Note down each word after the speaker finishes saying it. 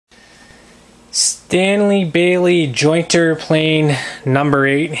Stanley Bailey jointer plane number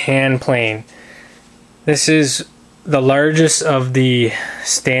 8 hand plane. This is the largest of the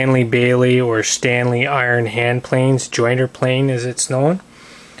Stanley Bailey or Stanley iron hand planes, jointer plane as it's known.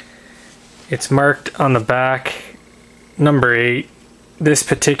 It's marked on the back number 8. This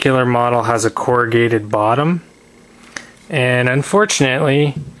particular model has a corrugated bottom, and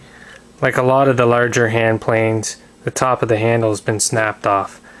unfortunately, like a lot of the larger hand planes, the top of the handle has been snapped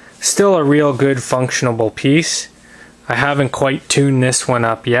off. Still a real good functionable piece. I haven't quite tuned this one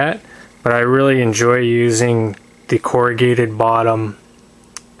up yet, but I really enjoy using the corrugated bottom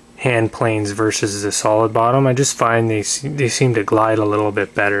hand planes versus the solid bottom. I just find they seem to glide a little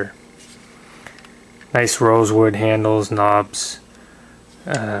bit better. Nice rosewood handles, knobs.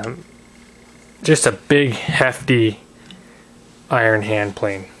 Just a big hefty iron hand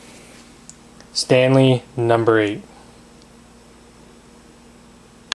plane. Stanley number 8.